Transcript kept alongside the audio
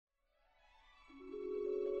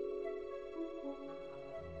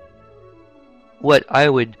what I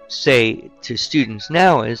would say to students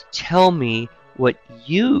now is, tell me what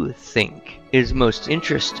you think is most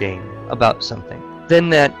interesting about something. Then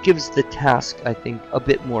that gives the task, I think, a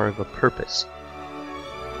bit more of a purpose.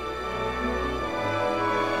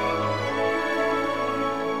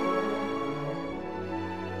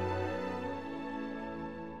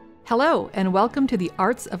 Hello, and welcome to the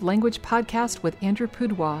Arts of Language podcast with Andrew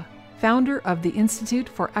Pudewa, founder of the Institute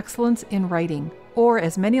for Excellence in Writing, or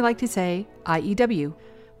as many like to say, IEW.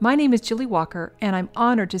 My name is Julie Walker, and I'm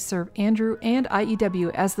honored to serve Andrew and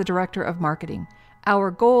IEW as the Director of Marketing.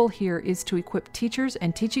 Our goal here is to equip teachers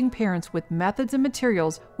and teaching parents with methods and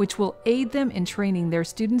materials which will aid them in training their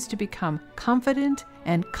students to become confident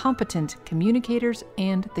and competent communicators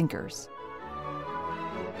and thinkers.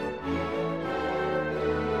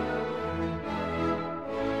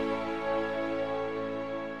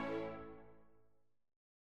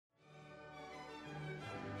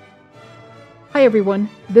 Hi everyone,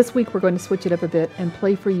 this week we're going to switch it up a bit and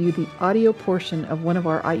play for you the audio portion of one of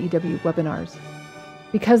our IEW webinars.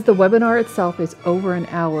 Because the webinar itself is over an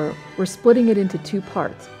hour, we're splitting it into two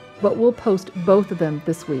parts, but we'll post both of them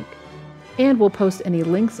this week. And we'll post any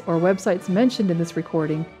links or websites mentioned in this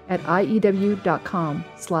recording at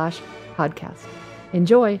iew.com/podcast.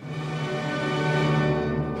 Enjoy!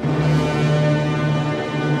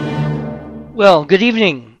 Well, good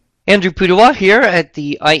evening. Andrew Pudewa here at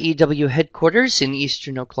the IEW headquarters in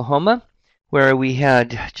eastern Oklahoma, where we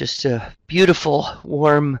had just a beautiful,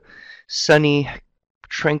 warm, sunny,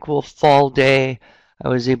 tranquil fall day. I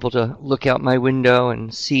was able to look out my window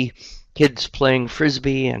and see kids playing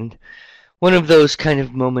frisbee, and one of those kind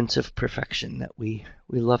of moments of perfection that we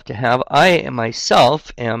love to have. I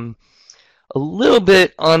myself am a little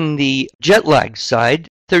bit on the jet lag side.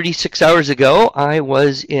 36 hours ago, I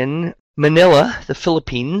was in Manila, the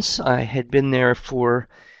Philippines. I had been there for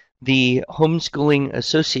the Homeschooling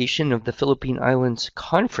Association of the Philippine Islands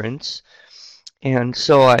Conference, and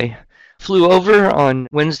so I flew over on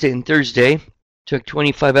Wednesday and Thursday. Took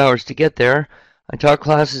 25 hours to get there. I taught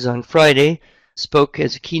classes on Friday, spoke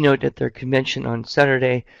as a keynote at their convention on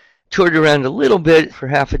Saturday, toured around a little bit for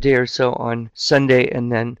half a day or so on Sunday,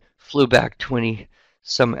 and then flew back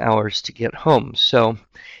 20-some hours to get home. So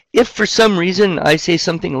if for some reason I say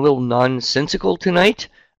something a little nonsensical tonight,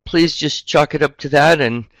 please just chalk it up to that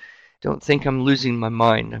and don't think I'm losing my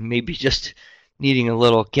mind. I'm maybe just needing a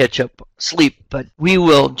little catch-up sleep. But we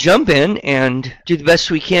will jump in and do the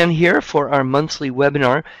best we can here for our monthly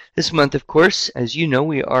webinar. This month, of course, as you know,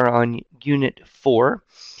 we are on Unit 4.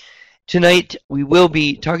 Tonight, we will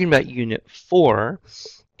be talking about Unit 4,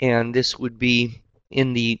 and this would be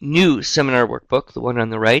in the new seminar workbook, the one on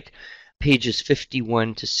the right, pages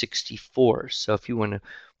 51 to 64. So if you want to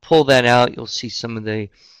pull that out, you'll see some of the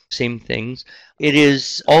same things. It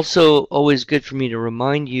is also always good for me to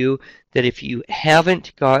remind you that if you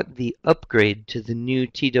haven't got the upgrade to the new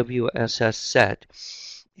TWSS set,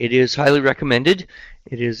 it is highly recommended.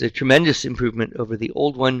 It is a tremendous improvement over the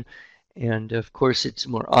old one, and of course it's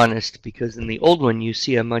more honest, because in the old one you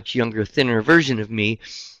see a much younger, thinner version of me,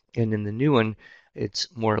 and in the new one it's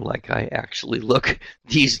more like I actually look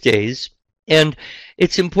these days. And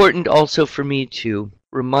it's important also for me to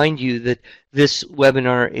remind you that this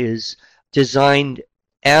webinar is designed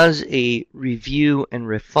as a review and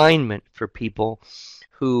refinement for people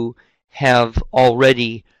who have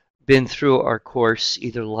already been through our course,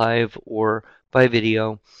 either live or by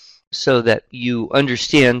video, so that you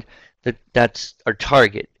understand that that's our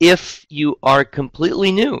target. If you are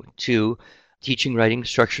completely new to teaching writing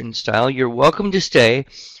structure and style, you're welcome to stay,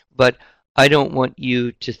 but I don't want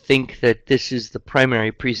you to think that this is the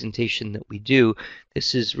primary presentation that we do.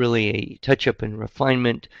 This is really a touch-up and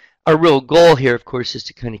refinement. Our real goal here, of course, is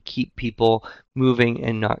to kind of keep people moving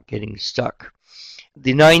and not getting stuck.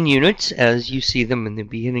 The 9 units, as you see them in the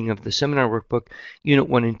beginning of the seminar workbook, Unit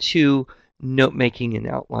 1 and 2, note-making and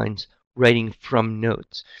outlines, writing from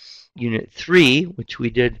notes. Unit 3, which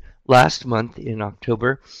we did last month in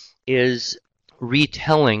October, is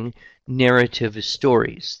retelling narrative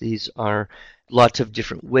stories. These are lots of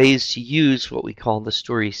different ways to use what we call the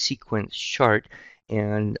story sequence chart,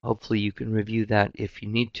 and hopefully you can review that if you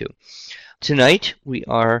need to. Tonight we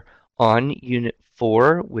are on Unit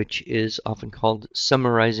 4, which is often called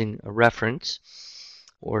summarizing a reference,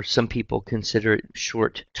 or some people consider it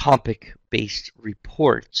short topic-based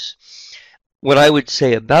reports. What I would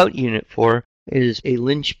say about Unit 4 is a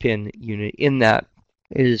linchpin unit in that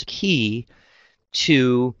it is key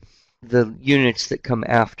to the units that come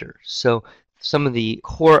after. So some of the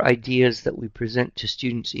core ideas that we present to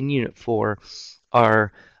students in Unit 4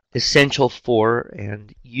 are essential for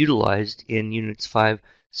and utilized in Units 5,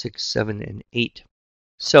 6, 7, and 8.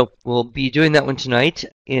 So we'll be doing that one tonight.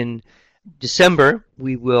 In December,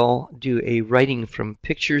 we will do a writing from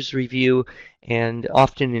pictures review, and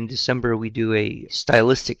often in December we do a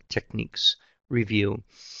stylistic techniques review.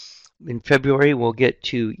 In February, we'll get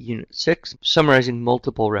to Unit 6, summarizing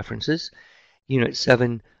multiple references. Unit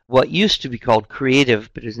 7, what used to be called creative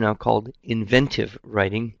but is now called inventive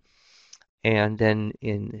writing. And then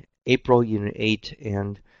in April, Unit 8,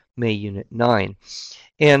 and May, Unit 9.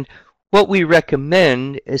 And what we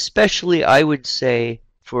recommend, especially I would say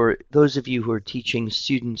for those of you who are teaching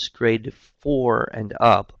students grade 4 and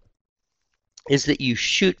up, is that you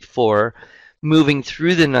shoot for moving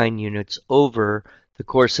through the 9 units over the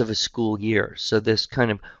course of a school year. So this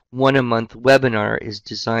kind of one-a-month webinar is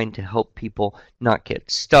designed to help people not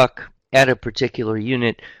get stuck at a particular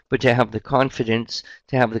unit, but to have the confidence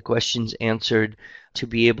to have the questions answered, to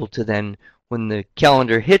be able to then, when the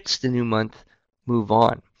calendar hits the new month, move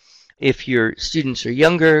on. If your students are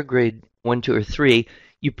younger, grade 1, 2, or 3,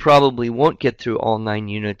 you probably won't get through all 9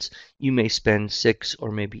 units. You may spend 6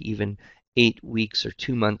 or maybe even 8 weeks or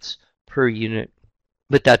 2 months per unit.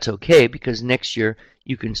 But that's okay, because next year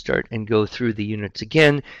you can start and go through the units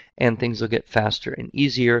again, and things will get faster and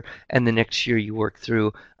easier. And the next year you work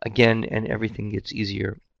through again, and everything gets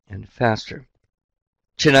easier and faster.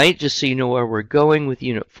 Tonight, just so you know where we're going with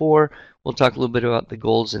Unit 4, we'll talk a little bit about the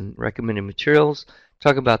goals and recommended materials,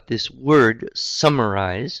 talk about this word,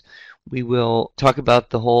 summarize. We will talk about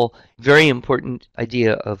the whole very important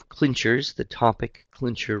idea of clinchers, the topic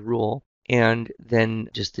clincher rule, and then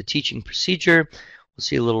just the teaching procedure. We'll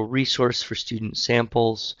see a little resource for student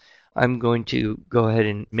samples. I'm going to go ahead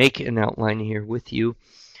and make an outline here with you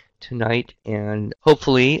tonight, and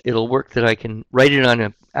hopefully it'll work that I can write it on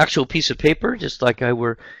an actual piece of paper, just like I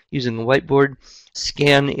were using a whiteboard,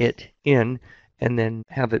 scan it in, and then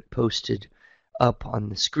have it posted up on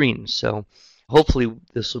the screen. So hopefully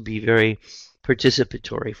this will be very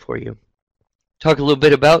participatory for you. Talk a little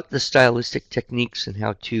bit about the stylistic techniques and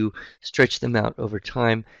how to stretch them out over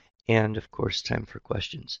time, and of course time for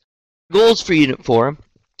questions. Goals for Unit 4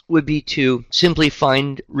 would be to simply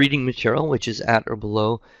find reading material which is at or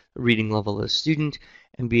below the reading level of the student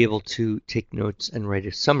and be able to take notes and write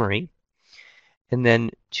a summary, and then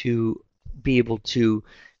to be able to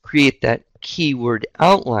create that keyword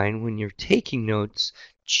outline when you're taking notes,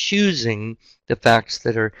 choosing the facts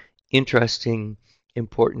that are interesting,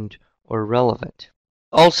 important, or relevant.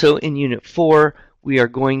 Also in Unit 4, we are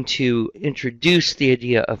going to introduce the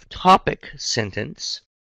idea of topic sentence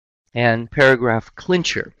and paragraph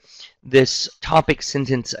clincher. This topic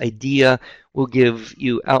sentence idea will give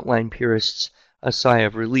you outline purists a sigh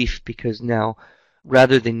of relief, because now,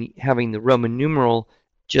 rather than having the Roman numeral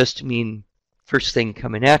just mean first thing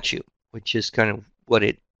coming at you, which is kind of what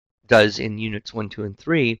it does in Units 1, 2, and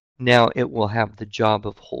 3, now it will have the job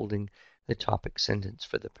of holding the topic sentence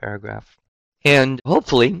for the paragraph. And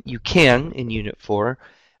hopefully you can, in Unit 4,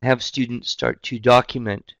 have students start to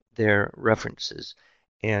document their references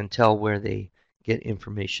and tell where they get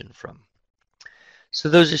information from. So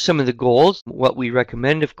those are some of the goals. What we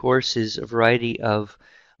recommend, of course, is a variety of,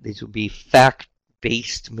 these will be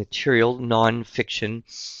fact-based material, non-fiction,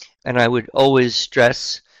 and I would always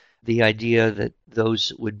stress the idea that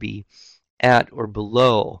those would be at or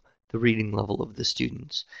below the reading level of the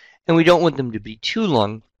students. And we don't want them to be too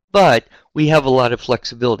long, but we have a lot of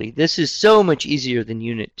flexibility. This is so much easier than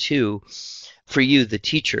Unit 2 for you, the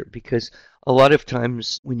teacher, because a lot of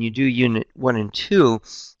times when you do Unit 1 and 2,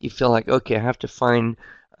 you feel like, okay, I have to find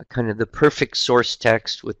kind of the perfect source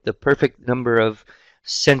text with the perfect number of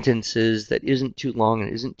sentences that isn't too long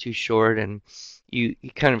and isn't too short, and you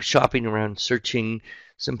kind of shopping around searching,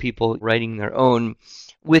 some people writing their own.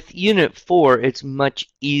 With Unit 4, it's much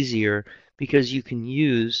easier because you can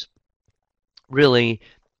use, really,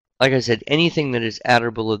 like I said, anything that is at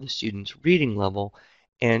or below the student's reading level,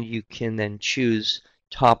 and you can then choose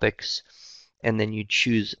topics, and then you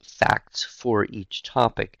choose facts for each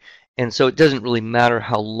topic. And so it doesn't really matter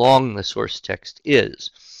how long the source text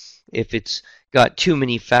is. If it's got too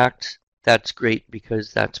many facts, that's great,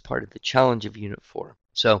 because that's part of the challenge of Unit 4.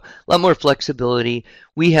 So a lot more flexibility.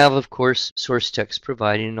 We have, of course, source text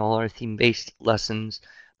provided in all our theme-based lessons,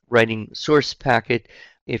 writing source packet.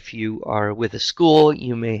 If you are with a school,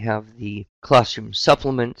 you may have the classroom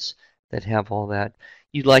supplements that have all that.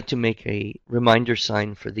 You'd like to make a reminder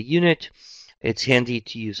sign for the unit. It's handy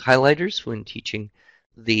to use highlighters when teaching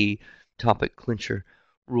the topic clincher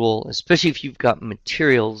rule, especially if you've got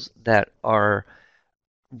materials that are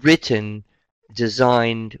written,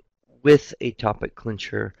 designed with a topic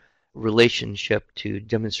clincher relationship to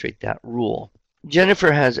demonstrate that rule.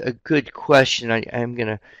 Jennifer has a good question. I'm going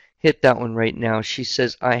to hit that one right now. She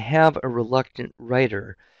says, I have a reluctant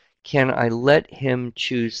writer. Can I let him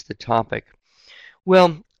choose the topic?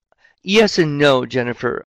 Well, yes and no,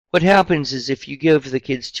 Jennifer. What happens is if you give the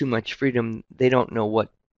kids too much freedom, they don't know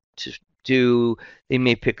what to do. They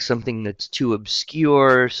may pick something that's too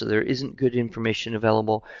obscure, so there isn't good information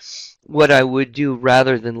available. What I would do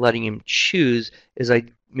rather than letting him choose is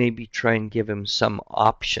I'd maybe try and give him some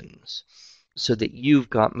options so that you've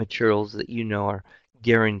got materials that you know are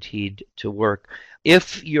guaranteed to work.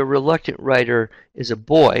 If your reluctant writer is a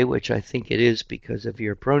boy, which I think it is because of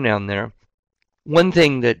your pronoun there, one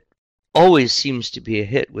thing that always seems to be a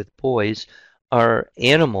hit with boys are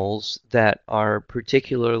animals that are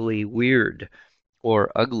particularly weird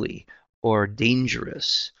or ugly or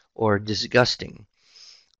dangerous or disgusting.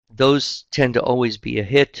 Those tend to always be a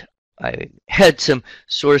hit. I had some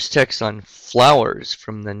source text on flowers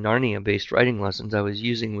from the Narnia-based writing lessons I was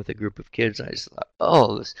using with a group of kids. I just thought,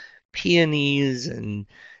 oh, this peonies and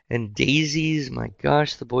daisies. My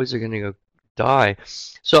gosh, the boys are going to go die.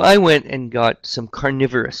 So I went and got some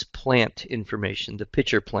carnivorous plant information, the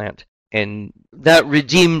pitcher plant, and that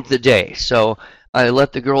redeemed the day. So I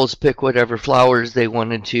let the girls pick whatever flowers they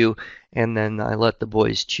wanted to, and then I let the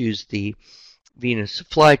boys choose the Venus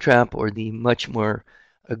flytrap or the much more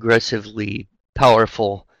aggressively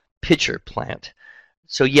powerful pitcher plant.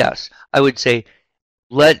 So yes, I would say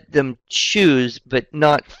let them choose, but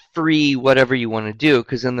not free whatever you want to do,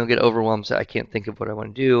 because then they'll get overwhelmed. So I can't think of what I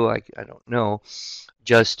want to do. I don't know.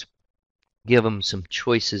 Just give them some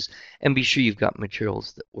choices and be sure you've got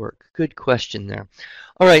materials that work. Good question there.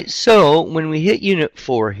 All right, so when we hit Unit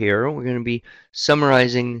 4 here, we're going to be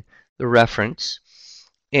summarizing the reference.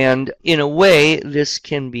 And in a way, this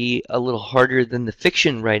can be a little harder than the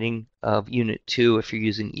fiction writing of Unit 2 if you're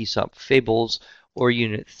using Aesop Fables, or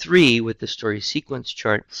Unit 3 with the story sequence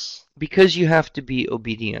chart, because you have to be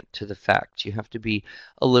obedient to the facts. You have to be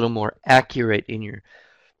a little more accurate in your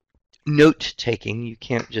note-taking. You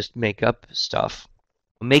can't just make up stuff.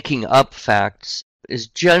 Making up facts is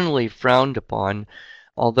generally frowned upon,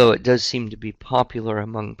 although it does seem to be popular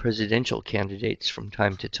among presidential candidates from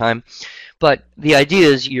time to time. But the idea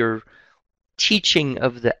is your teaching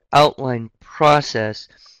of the outline process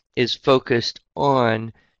is focused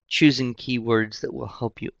on choosing keywords that will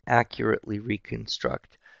help you accurately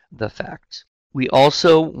reconstruct the facts. We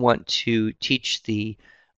also want to teach the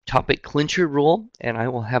topic clincher rule, and I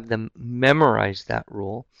will have them memorize that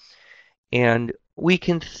rule. And we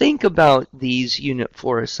can think about these Unit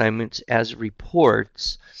 4 assignments as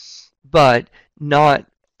reports, but not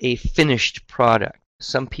a finished product.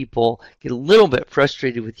 Some people get a little bit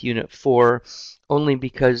frustrated with Unit 4 only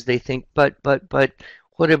because they think, but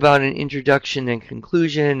what about an introduction and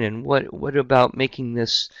conclusion, and what about making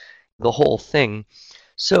this the whole thing?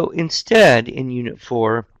 So instead, in Unit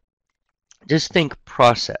 4, just think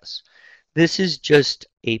process. This is just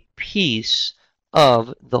a piece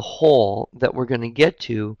of the whole that we're going to get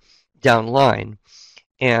to down line.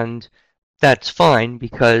 And that's fine,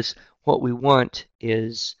 because what we want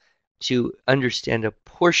is to understand a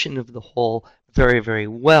portion of the whole very, very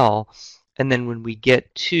well. And then when we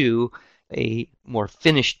get to a more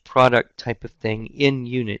finished product type of thing in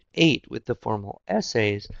Unit 8 with the formal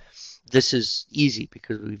essays, this is easy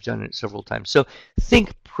because we've done it several times. So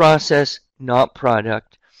think process, not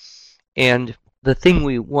product. And the thing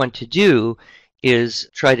we want to do is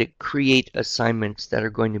try to create assignments that are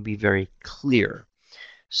going to be very clear.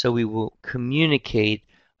 So we will communicate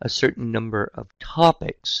a certain number of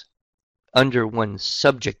topics under one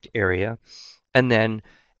subject area, and then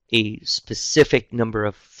a specific number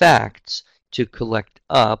of facts to collect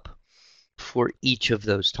up for each of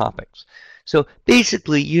those topics. So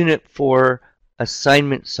basically, Unit 4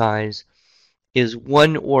 assignment size is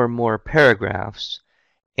one or more paragraphs,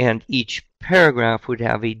 and each paragraph would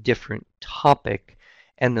have a different topic,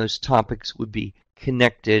 and those topics would be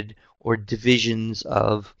connected or divisions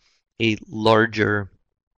of a larger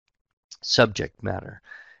subject matter.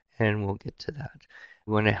 And we'll get to that.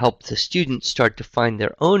 We want to help the students start to find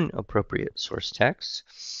their own appropriate source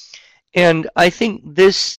texts. And I think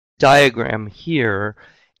this diagram here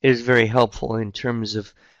is very helpful in terms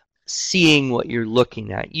of seeing what you're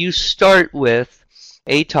looking at. You start with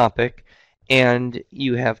a topic, and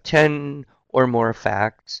you have 10 or more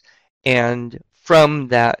facts, and from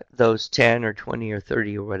those 10 or 20 or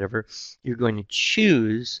 30 or whatever, you're going to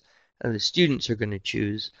choose, the students are going to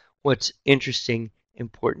choose what's interesting,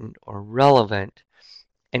 important, or relevant,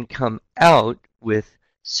 and come out with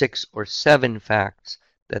 6 or 7 facts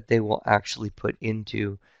that they will actually put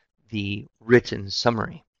into the written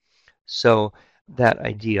summary. So that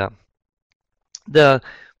idea The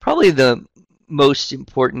Probably the most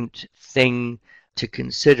important thing to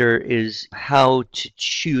consider is how to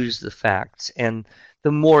choose the facts. And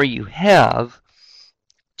the more you have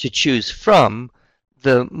to choose from,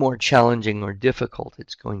 the more challenging or difficult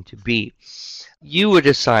it's going to be. You would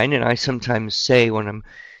assign, and I sometimes say when I'm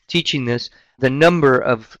teaching this, the number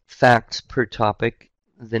of facts per topic,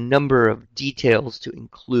 the number of details to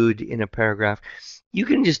include in a paragraph. You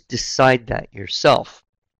can just decide that yourself.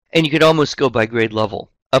 And you could almost go by grade level.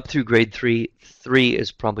 Up through grade 3, 3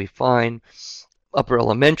 is probably fine. Upper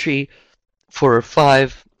elementary, 4 or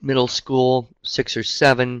 5. Middle school, 6 or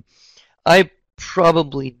 7. I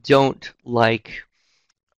probably don't like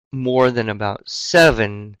more than about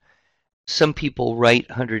 7. Some people write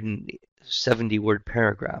 170-word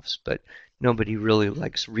paragraphs, but nobody really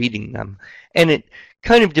likes reading them. And it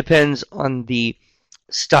kind of depends on the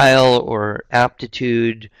style or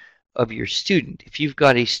aptitude of your student. If you've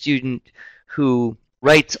got a student who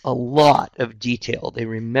writes a lot of detail, they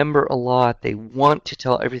remember a lot, they want to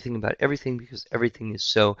tell everything about everything because everything is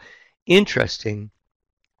so interesting,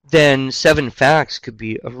 then 7 facts could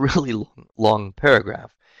be a really long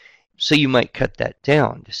paragraph. So you might cut that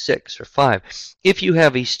down to 6 or 5. If you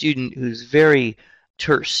have a student who's very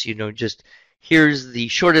terse, just here's the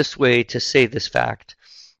shortest way to say this fact,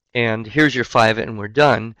 and here's your 5 and we're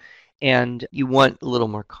done, and you want a little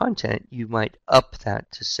more content, you might up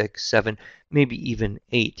that to 6, 7, maybe even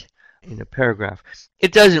 8 in a paragraph.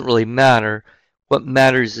 It doesn't really matter. What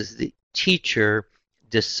matters is the teacher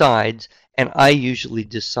decides, and I usually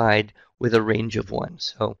decide with a range of 1.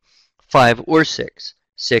 So 5 or 6,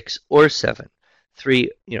 6 or 7, 3,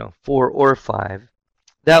 4 or 5.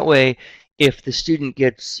 That way, if the student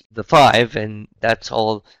gets the 5 and that's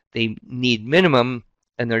all they need minimum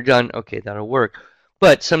and they're done, okay, that'll work.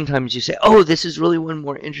 But sometimes you say, oh, this is really one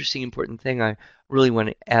more interesting, important thing. I really want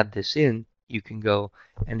to add this in. You can go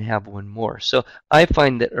and have 1 more. So I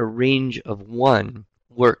find that a range of 1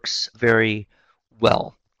 works very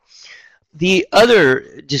well. The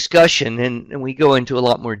other discussion, and we go into a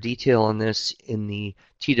lot more detail on this in the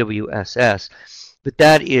TWSS, but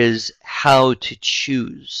that is how to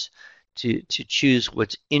choose, to choose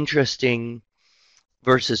what's interesting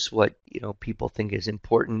versus what people think is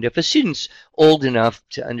important. If a student's old enough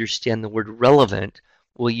to understand the word relevant,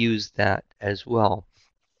 we'll use that as well.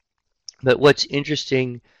 But what's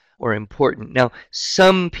interesting or important. Now,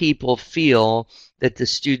 some people feel that the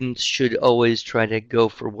students should always try to go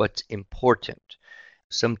for what's important.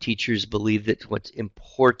 Some teachers believe that what's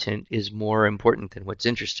important is more important than what's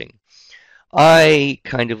interesting. I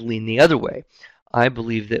kind of lean the other way. I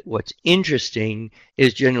believe that what's interesting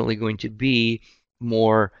is generally going to be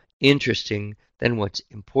more interesting than what's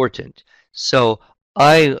important. So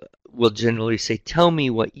I will generally say, tell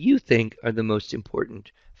me what you think are the most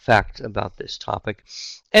important facts about this topic.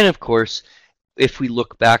 And of course, if we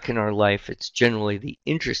look back in our life, it's generally the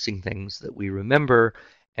interesting things that we remember,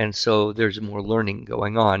 and so there's more learning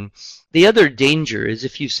going on. The other danger is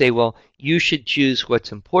if you say, well, you should choose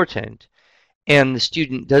what's important, and the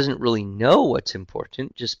student doesn't really know what's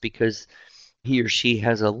important just because he or she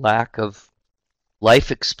has a lack of life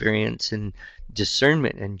experience and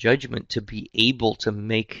discernment and judgment to be able to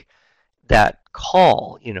make that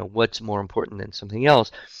call, what's more important than something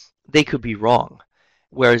else, they could be wrong.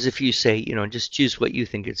 Whereas if you say, just choose what you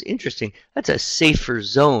think is interesting, that's a safer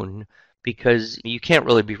zone because you can't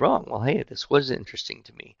really be wrong. Well, hey, this was interesting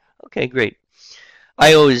to me. Okay, great.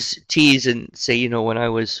 I always tease and say, when I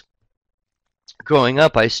was growing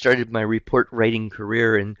up, I started my report writing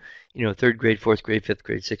career in, 3rd grade, 4th grade, 5th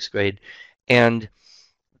grade, 6th grade. And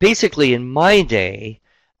basically in my day,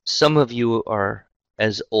 some of you are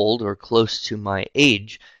as old or close to my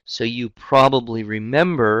age, so you probably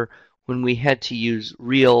remember when we had to use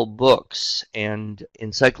real books and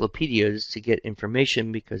encyclopedias to get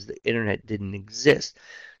information because the internet didn't exist.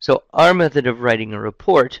 So our method of writing a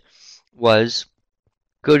report was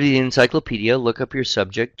go to the encyclopedia, look up your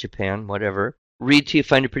subject, Japan, whatever, read till you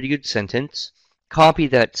find a pretty good sentence, copy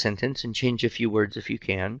that sentence and change a few words if you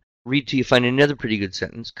can, read till you find another pretty good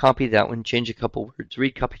sentence, copy that one, change a couple words,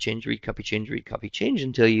 read, copy, change, read, copy, change, read, copy, change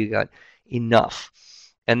until you got enough.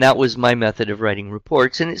 And that was my method of writing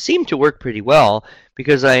reports, and it seemed to work pretty well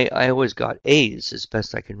because I always got A's as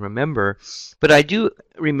best I can remember. But I do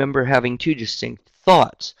remember having 2 distinct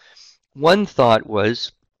thoughts. One thought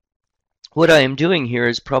was, what I am doing here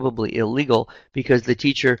is probably illegal because the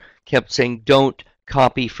teacher kept saying, don't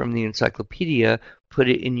copy from the encyclopedia, put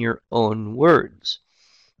it in your own words.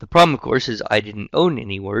 The problem, of course, is I didn't own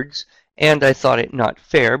any words, and I thought it not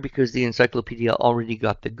fair because the encyclopedia already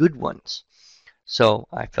got the good ones. So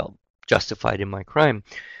I felt justified in my crime.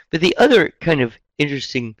 But the other kind of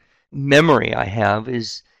interesting memory I have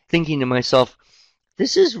is thinking to myself,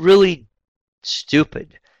 this is really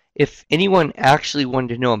stupid. If anyone actually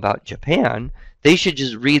wanted to know about Japan, they should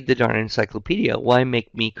just read the darn encyclopedia. Why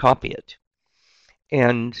make me copy it?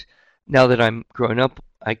 And now that I'm grown up,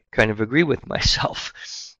 I kind of agree with myself.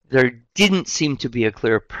 There didn't seem to be a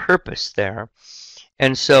clear purpose there.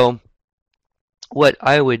 And so what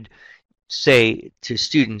I would say to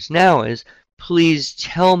students now is, please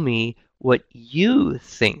tell me what you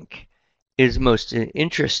think is most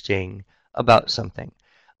interesting about something.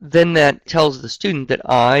 Then that tells the student that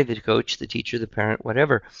I, the coach, the teacher, the parent,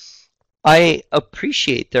 whatever, I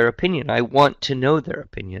appreciate their opinion. I want to know their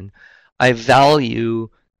opinion. I value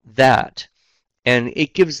that. And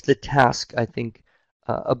it gives the task, I think,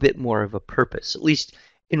 a bit more of a purpose. At least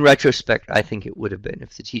in retrospect, I think it would have been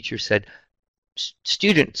if the teacher said,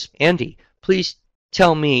 students, Andy, please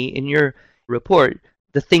tell me in your report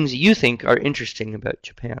the things you think are interesting about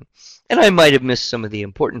Japan. And I might have missed some of the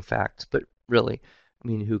important facts, but really, I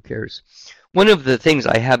mean, who cares? One of the things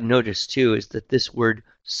I have noticed too is that this word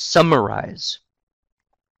summarize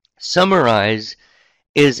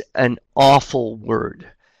is an awful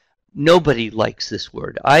word. Nobody likes this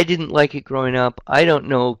word. I didn't like it growing up. I don't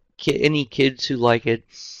know any kids who like it.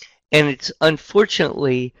 And it's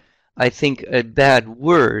unfortunately, I think, a bad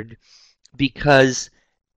word because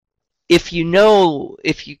if you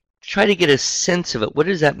try to get a sense of it, what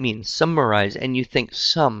does that mean? Summarize, and you think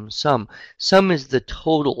sum is the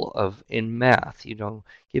total of in math,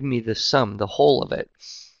 give me the sum, the whole of it.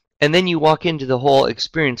 And then you walk into the whole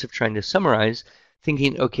experience of trying to summarize,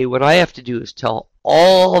 thinking, okay, what I have to do is tell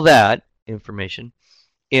all that information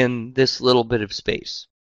in this little bit of space.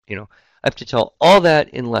 I have to tell all that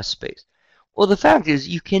in less space. Well, the fact is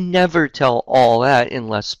you can never tell all that in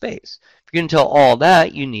less space. If you're going to tell all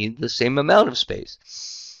that, you need the same amount of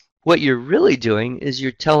space. What you're really doing is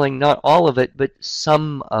you're telling not all of it, but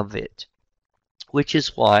some of it, which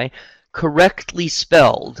is why, correctly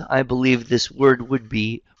spelled, I believe this word would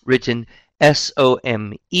be written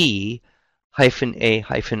SOME-A-RIZE,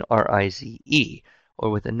 or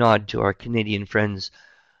with a nod to our Canadian friends,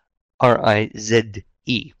 RIZE.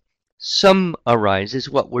 Summarize is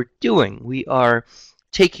what we're doing. We are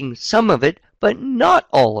taking some of it, but not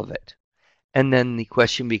all of it. And then the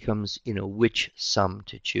question becomes, which sum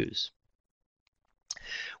to choose.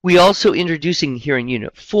 We also introducing here in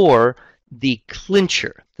Unit 4 the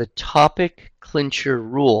clincher, the topic clincher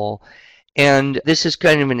rule. And this is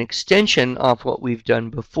kind of an extension of what we've done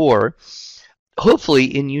before. Hopefully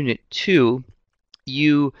in Unit 2,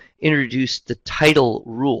 you introduced the title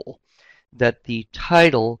rule, that the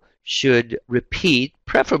title should repeat,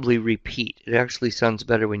 preferably repeat. It actually sounds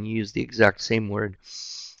better when you use the exact same word.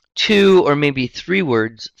 2 or maybe 3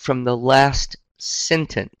 words from the last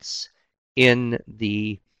sentence in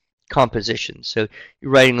the composition. So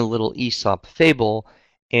you're writing a little Aesop fable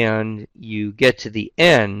and you get to the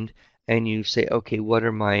end and you say, okay, what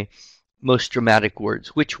are my most dramatic words?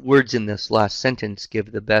 Which words in this last sentence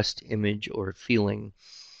give the best image or feeling,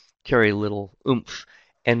 carry a little oomph,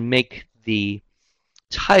 and make the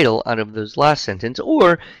title out of those last sentence.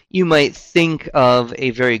 Or you might think of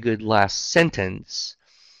a very good last sentence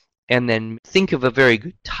and then think of a very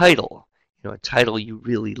good title, a title you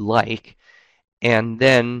really like, and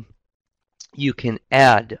then you can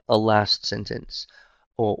add a last sentence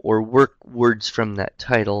or work words from that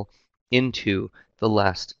title into the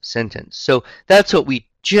last sentence. So that's what we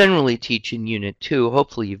generally teach in Unit 2.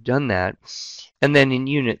 Hopefully you've done that. And then in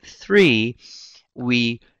Unit 3,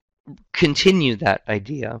 we continue that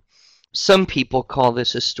idea. Some people call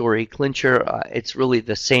this a story clincher. It's really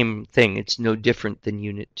the same thing. It's no different than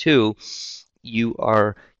Unit 2. You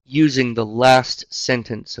are using the last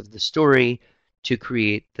sentence of the story to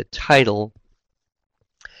create the title,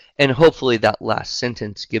 and hopefully that last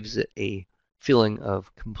sentence gives it a feeling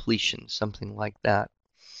of completion, something like that.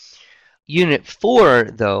 Unit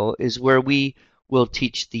 4, though, is where we will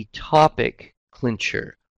teach the topic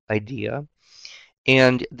clincher idea.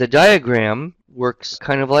 And the diagram works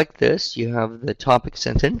kind of like this. You have the topic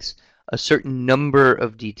sentence, a certain number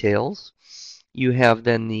of details. You have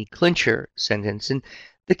then the clincher sentence. And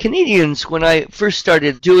the Canadians, when I first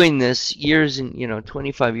started doing this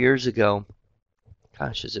 25 years ago,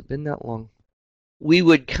 gosh, has it been that long? We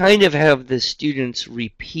would kind of have the students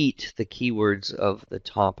repeat the keywords of the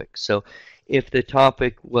topic. So if the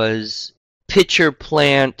topic was pitcher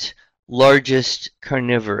plant largest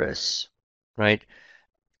carnivorous, right?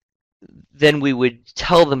 Then we would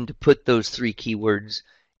tell them to put those 3 keywords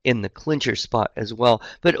in the clincher spot as well.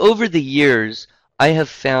 But over the years, I have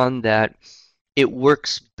found that it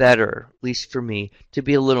works better, at least for me, to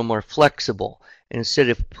be a little more flexible. And instead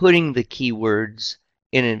of putting the keywords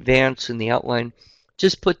in advance in the outline,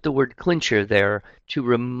 just put the word clincher there to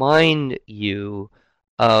remind you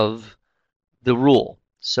of the rule,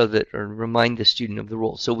 so that, or remind the student of the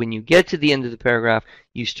rule. So when you get to the end of the paragraph,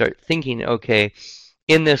 you start thinking, okay,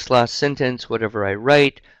 in this last sentence, whatever I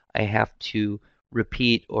write, I have to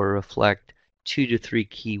repeat or reflect 2 to 3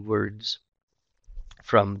 keywords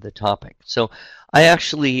from the topic. So I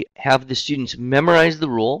actually have the students memorize the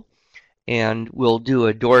rule, and we'll do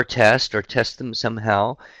a door test or test them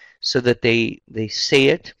somehow so that they say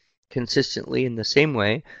it consistently in the same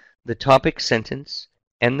way. The topic sentence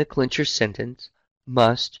and the clincher sentence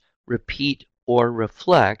must repeat or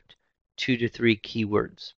reflect 2 to 3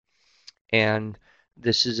 keywords. And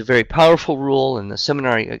this is a very powerful rule. In the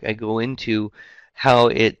seminar, I go into how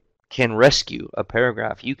it can rescue a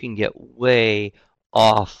paragraph. You can get way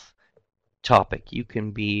off topic. You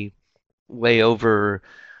can be way over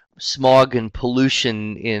smog and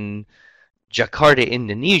pollution in Jakarta,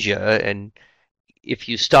 Indonesia, and if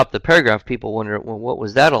you stop the paragraph, people wonder, well, what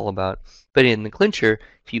was that all about? But in the clincher,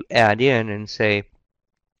 if you add in and say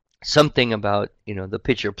something about, the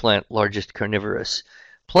pitcher plant, largest carnivorous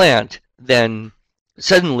plant, then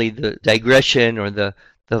suddenly the digression or the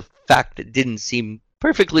fact that didn't seem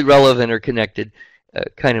perfectly relevant or connected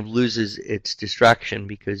kind of loses its distraction,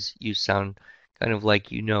 because you sound kind of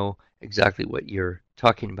like you know exactly what you're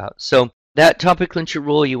talking about. So that topic clincher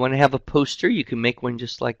rule, you want to have a poster. You can make one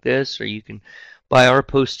just like this, or you can buy our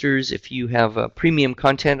posters. If you have premium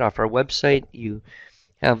content off our website, you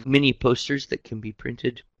have mini posters that can be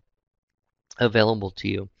printed available to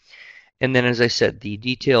you. And then, as I said, the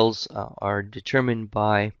details are determined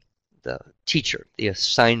by the teacher. The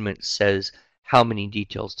assignment says how many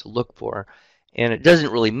details to look for, and it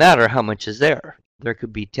doesn't really matter how much is there. There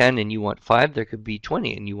could be 10 and you want 5. There could be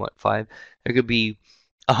 20 and you want 5. There could be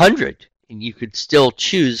 100 and you could still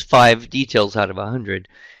choose 5 details out of 100.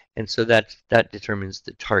 And so that determines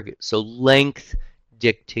the target. So length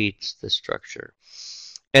dictates the structure.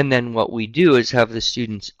 And then what we do is have the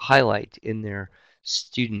students highlight in their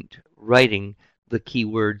student writing the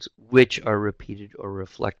keywords which are repeated or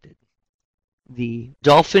reflected. The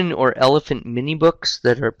dolphin or elephant mini books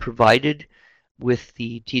that are provided with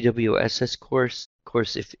the TWSS course. Of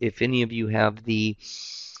course, if any of you have the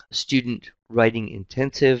student writing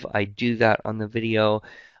intensive, I do that on the video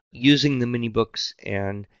using the mini books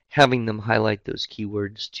and having them highlight those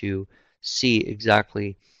keywords to see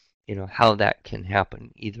exactly how that can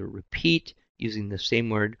happen. Either repeat using the same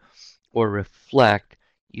word or reflect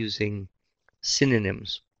using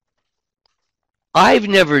synonyms. I've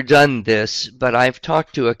never done this, but I've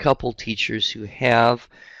talked to a couple teachers who have.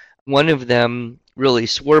 One of them really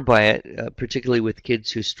swore by it, particularly with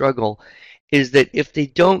kids who struggle, is that if they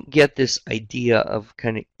don't get this idea of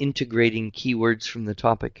kind of integrating keywords from the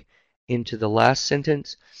topic into the last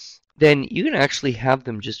sentence, then you can actually have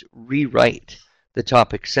them just rewrite the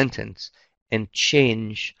topic sentence and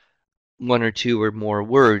change 1 or 2 or more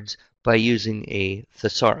words by using a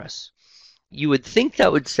thesaurus. You would think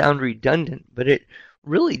that would sound redundant, but it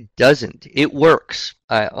really doesn't. It works.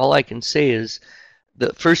 All I can say is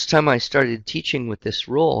the first time I started teaching with this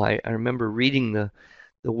rule, I remember reading the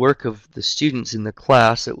work of the students in the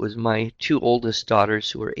class. It was my 2 oldest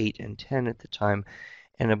daughters, who were 8 and 10 at the time,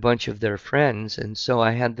 and a bunch of their friends. And so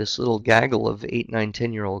I had this little gaggle of 8, 9,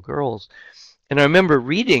 10-year-old girls. And I remember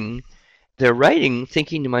reading their writing,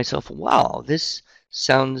 thinking to myself, wow, this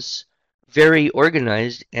sounds very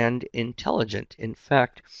organized and intelligent. In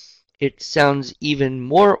fact, it sounds even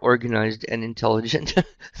more organized and intelligent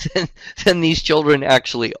than these children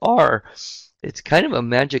actually are. It's kind of a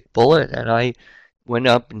magic bullet. And I went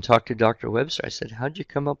up and talked to Dr. Webster. I said, how'd you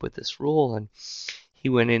come up with this rule? And he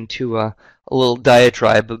went into a little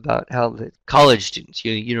diatribe about how the college students,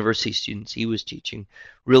 university students he was teaching,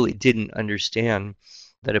 really didn't understand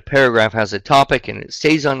that a paragraph has a topic and it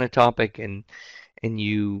stays on a topic, and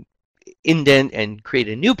you indent and create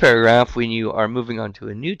a new paragraph when you are moving on to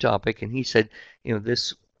a new topic. And he said,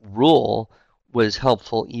 this rule was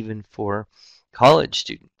helpful even for college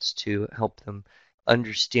students to help them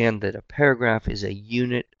understand that a paragraph is a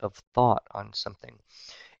unit of thought on something.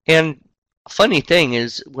 And a funny thing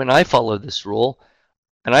is, when I follow this rule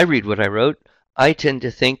and I read what I wrote, I tend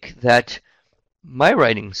to think that my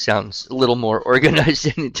writing sounds a little more organized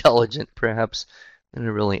and intelligent, perhaps, than I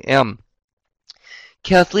really am.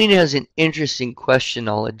 Kathleen has an interesting question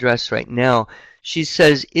I'll address right now. She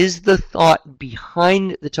says, is the thought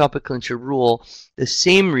behind the topic clincher rule the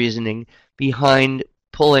same reasoning behind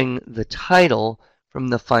pulling the title from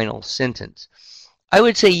the final sentence? I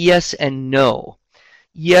would say yes and no.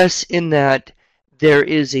 Yes, in that there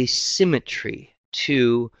is a symmetry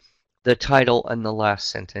to the title and the last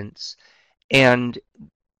sentence. And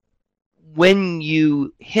when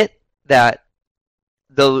you hit that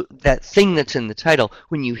thing that's in the title,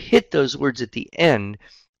 when you hit those words at the end,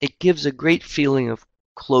 it gives a great feeling of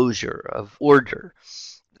closure, of order.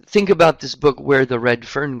 Think about this book, Where the Red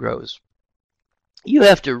Fern Grows. You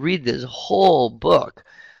have to read this whole book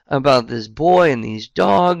about this boy and these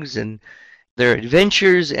dogs and their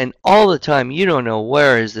adventures, and all the time you don't know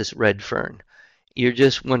where is this red fern. You're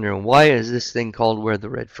just wondering, why is this thing called Where the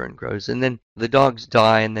Red Fern Grows? And then the dogs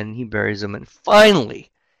die, and then he buries them, and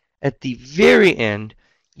finally, at the very end,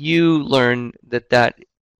 you learn that that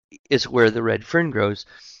is where the red fern grows,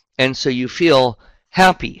 and so you feel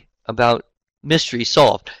happy about mystery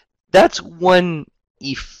solved. That's one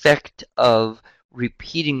effect of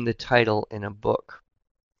repeating the title in a book.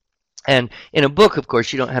 And in a book, of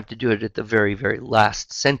course, you don't have to do it at the very, very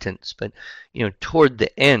last sentence, but toward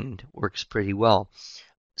the end works pretty well.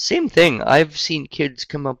 Same thing, I've seen kids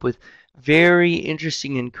come up with very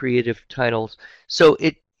interesting and creative titles. So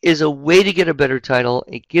it is a way to get a better title,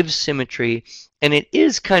 it gives symmetry, and it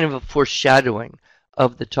is kind of a foreshadowing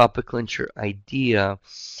of the topic clincher idea.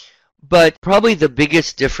 But probably the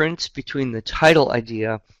biggest difference between the title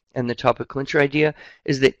idea and the topic clincher idea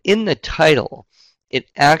is that in the title, it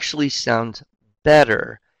actually sounds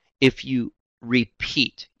better if you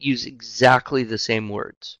use exactly the same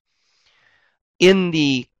words. In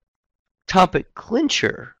the topic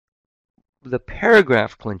clincher, the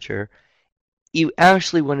paragraph clincher, you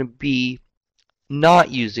actually want to be not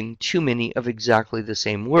using too many of exactly the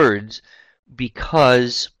same words,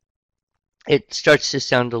 because it starts to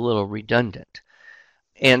sound a little redundant.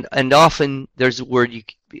 And often there's a word,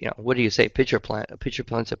 what do you say? Pitcher plant. A pitcher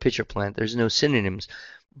plant's a pitcher plant. There's no synonyms.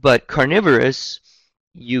 But carnivorous,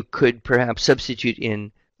 you could perhaps substitute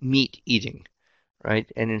in meat eating, right?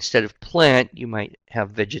 And instead of plant, you might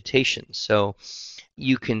have vegetation. So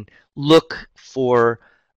you can look for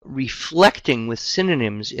reflecting with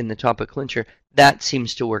synonyms in the topic clincher. That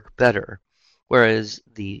seems to work better. Whereas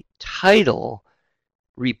the title,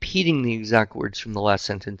 repeating the exact words from the last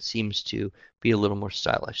sentence, seems to be a little more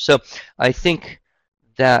stylish. So I hope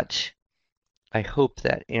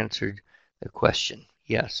that answered the question.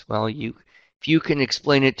 Yes, well, if you can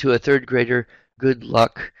explain it to a third grader, good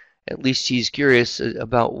luck. At least he's curious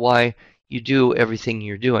about why you do everything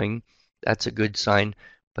you're doing. That's a good sign.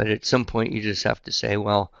 But at some point you just have to say,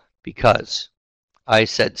 well, because I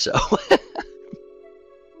said so.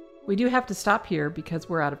 We do have to stop here because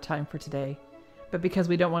we're out of time for today. But because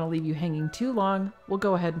we don't want to leave you hanging too long, we'll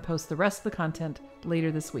go ahead and post the rest of the content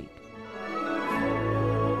later this week.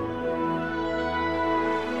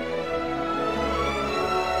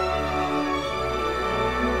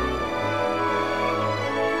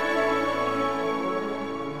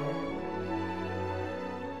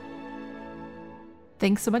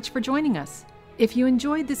 Thanks so much for joining us. If you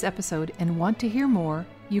enjoyed this episode and want to hear more,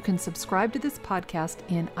 you can subscribe to this podcast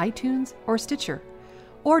in iTunes or Stitcher,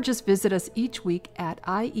 or just visit us each week at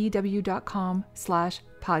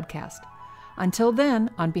iew.com/podcast. Until then,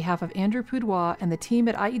 on behalf of Andrew Pudewa and the team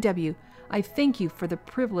at IEW, I thank you for the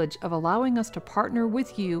privilege of allowing us to partner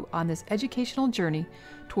with you on this educational journey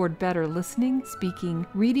toward better listening, speaking,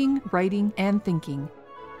 reading, writing, and thinking.